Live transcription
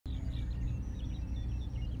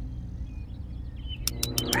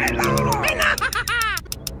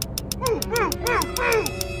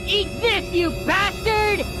you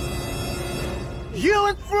bastard! You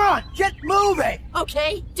in front! Get moving!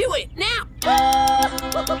 Okay, do it now!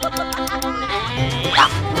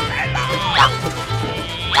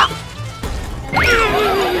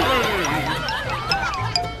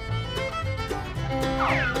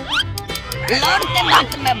 Lord के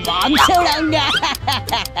बात में bomb छोड़ूंगा।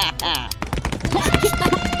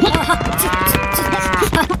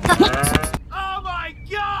 Oh my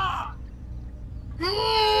God!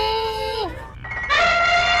 Hello!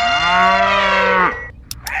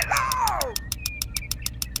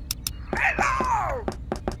 Hello!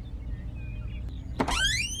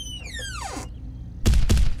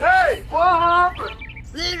 Hey, what happened?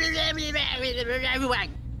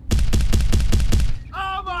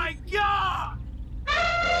 Oh my God!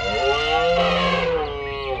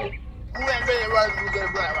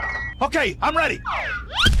 Okay, I'm ready.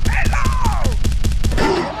 Hello!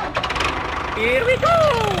 Here we go!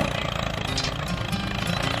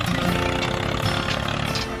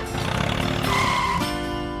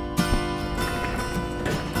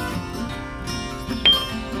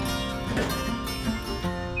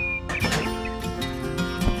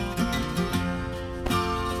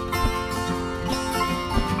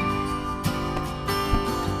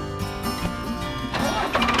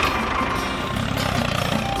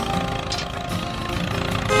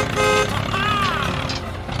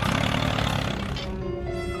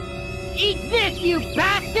 Eat this, you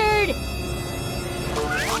bastard!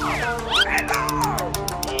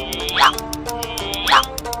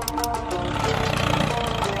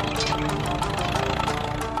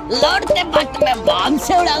 Lord के बात में bomb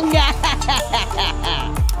छोड़ूंगा।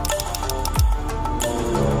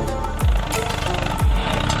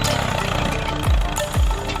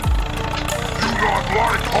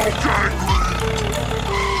 Hulk angry!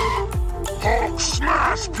 Hulk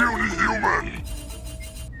smash, puny human!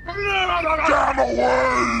 Gamma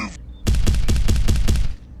wave!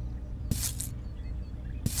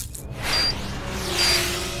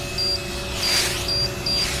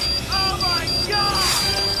 Oh my God!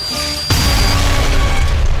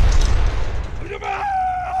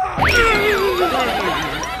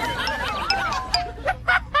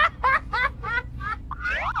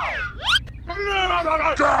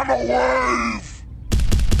 Gamma wave!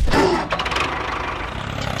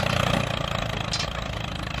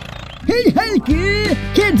 Hey Hulky!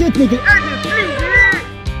 Kids with me!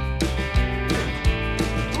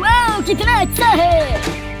 Wow कितना अच्छा है!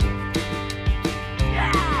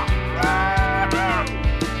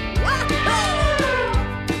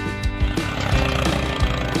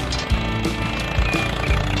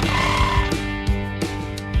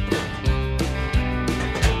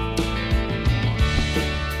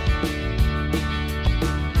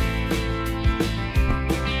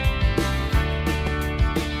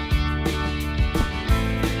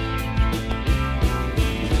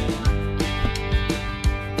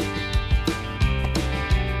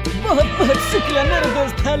 बहुत बहुत शुक्रिया मेरे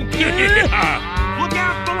दोस्त हल्की। Look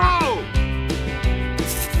out below!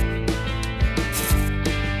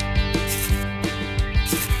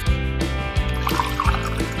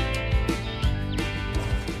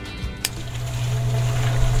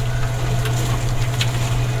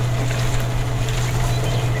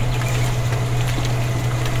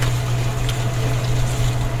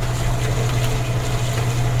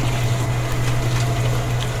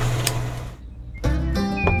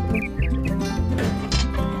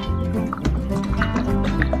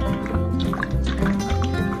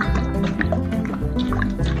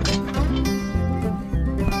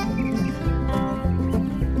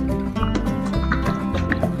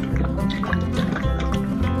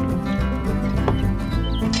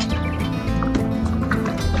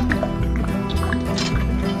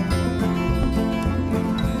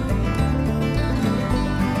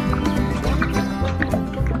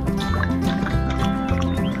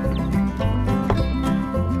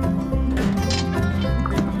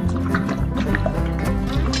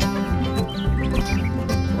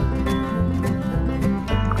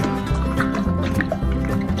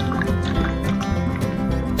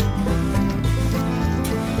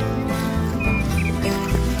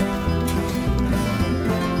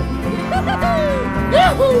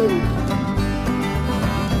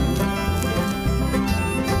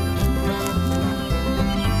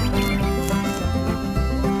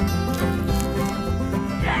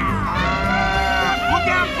 Look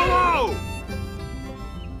out below!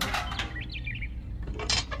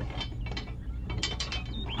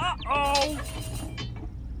 Uh-oh!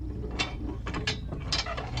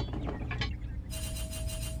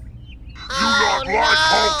 You not like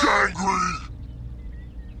Hulk angry!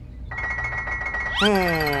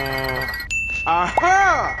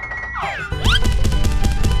 Aha!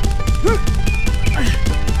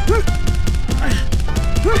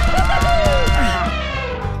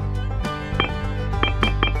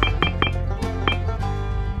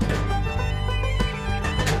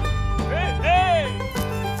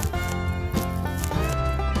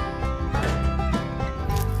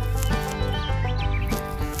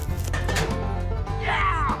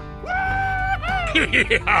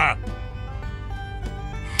 Yeah!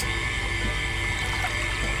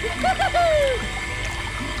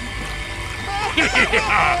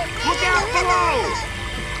 Look out below!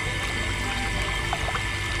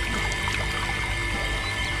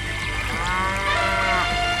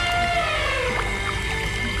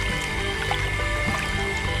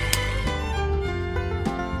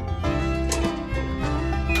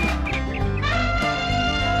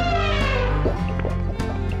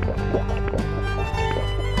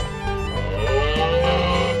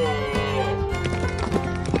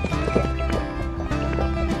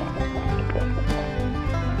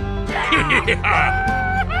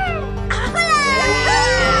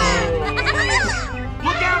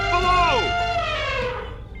 Look out below!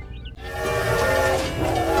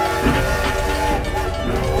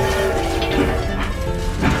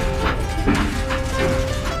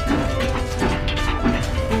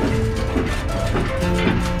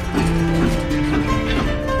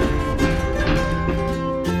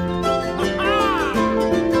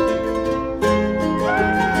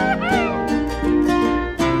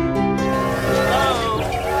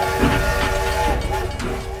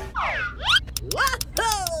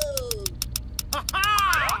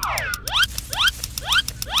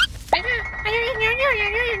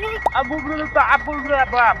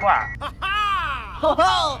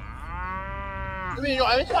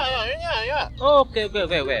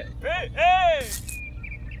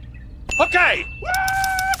 Okay. Okay!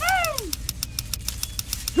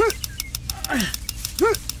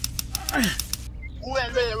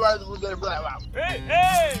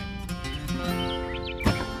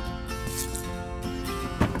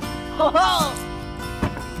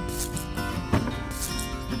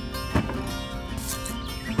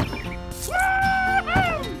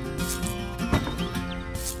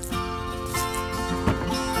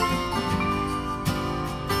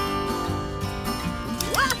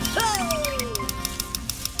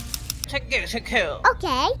 Check it.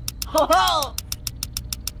 Okay.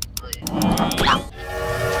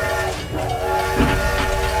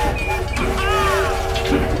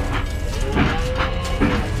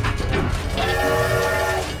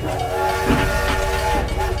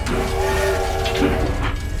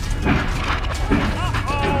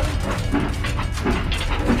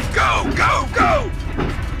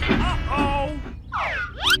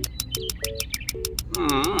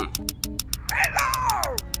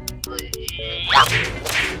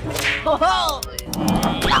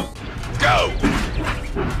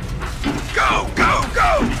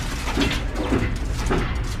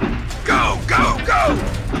 Go! Go!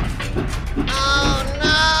 Oh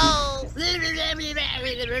no!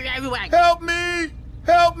 Help me!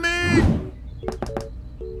 Help me!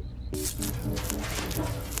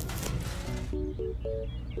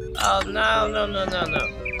 Oh no.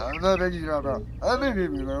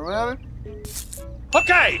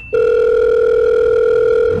 Okay!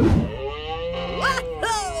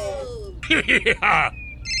 Yeah!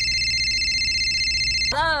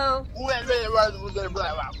 Hello? Okay.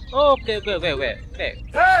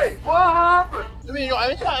 Hey, what happened?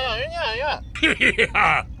 Yeah!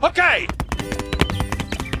 Okay!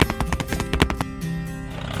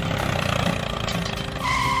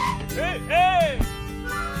 Hey!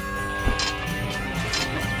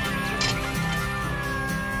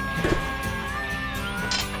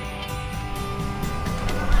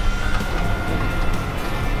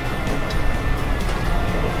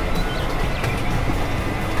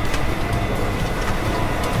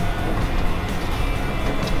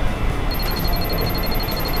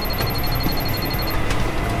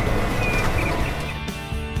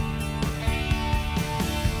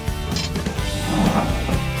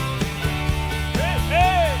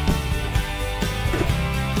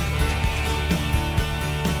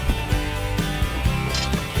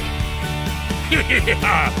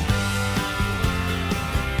 Yeah!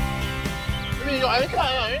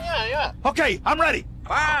 Okay, I'm ready.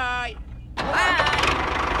 Bye.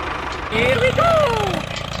 Here we go!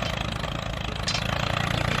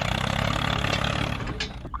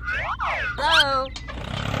 Hello?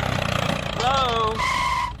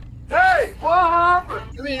 Hey, what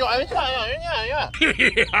happened?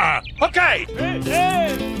 Yeah! Okay!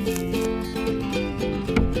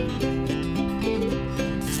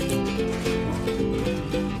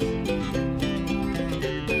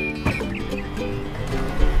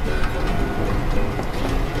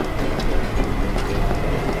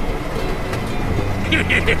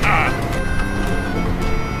 Look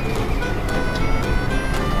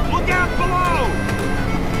out below!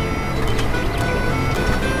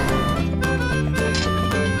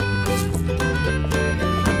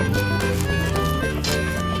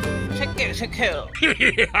 Secure.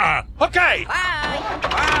 Okay! Bye.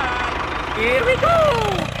 Bye. Here we go.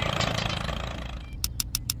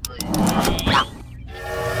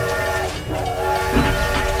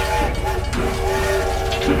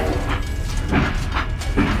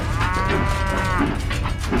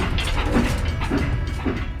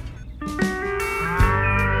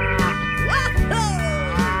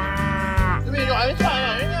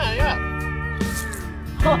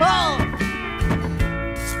 Ho ho!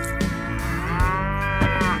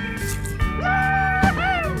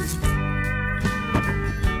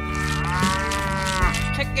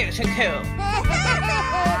 Secure.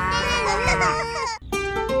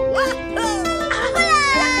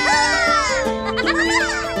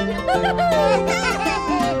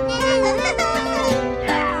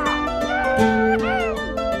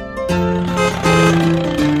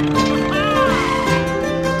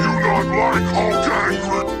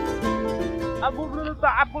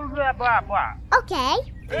 Okay.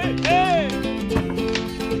 Hey, hey!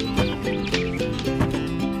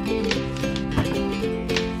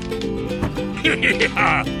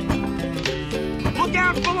 Look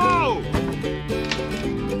out below!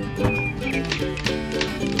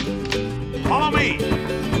 Follow me!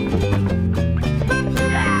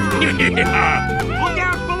 Look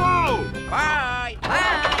out below! Bye.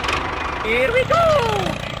 Bye. Here we go.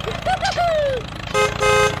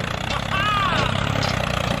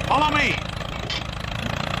 Follow me!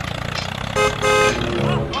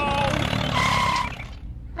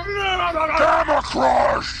 Gamma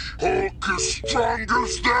Crush! Hulk as strong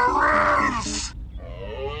as there is!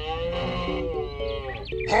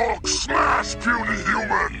 Hulk smash, puny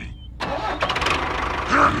human!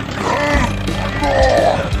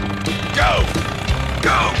 More! Go!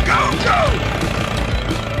 Go, go, go!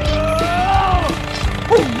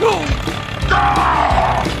 Oh no!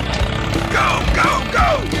 Ah! Go, go, go!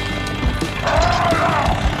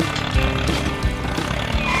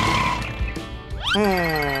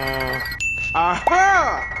 Aha!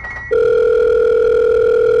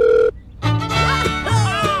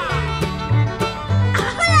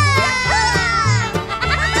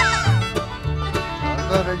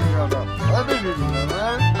 Hello.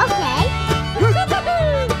 Okay.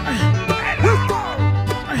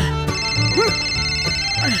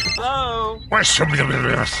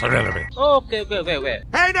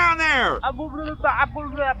 Hey down there! Okay,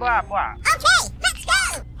 let's go!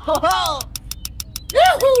 Ho ho!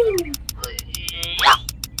 Yahoo!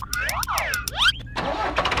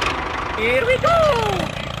 Here we go.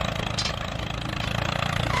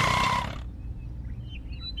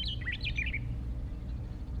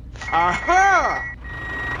 Aha!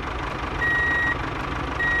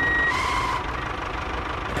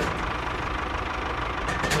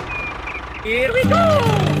 Here we go.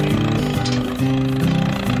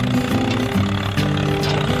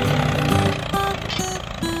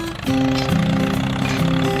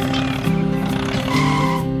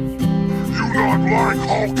 You not like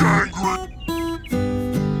Hulk angry?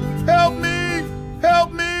 Help me! Help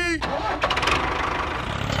me!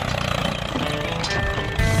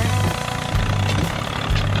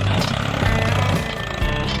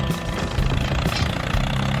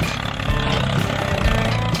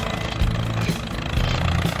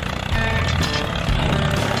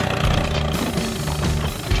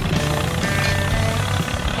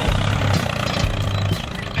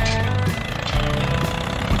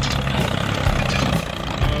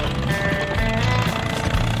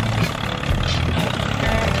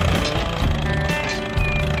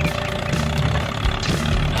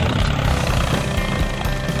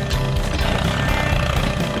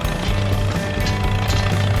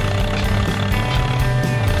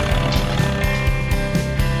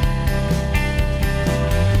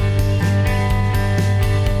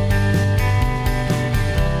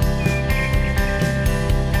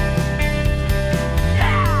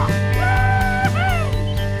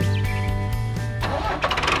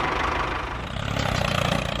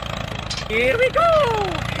 Here we go.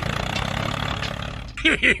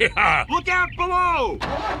 Look out below!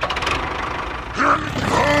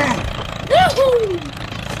 Yahoo!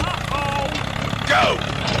 Go!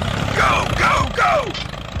 Go, go, go!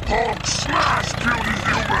 Hulk smash, puny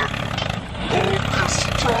human! Hulk as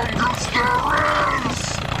strong as there is!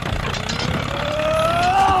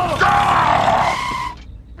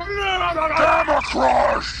 Gamma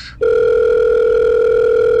Crush!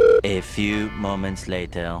 A few moments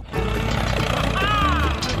later.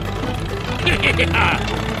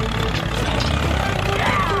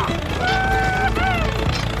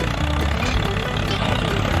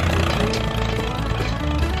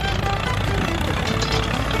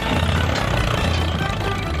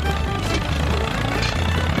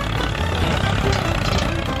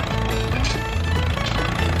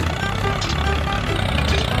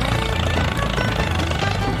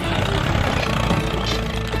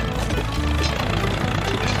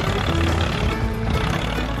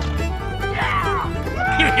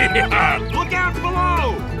 Look out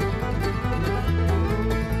below!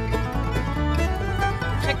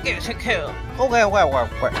 Check it. Okay.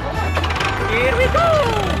 Here we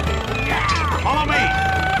go!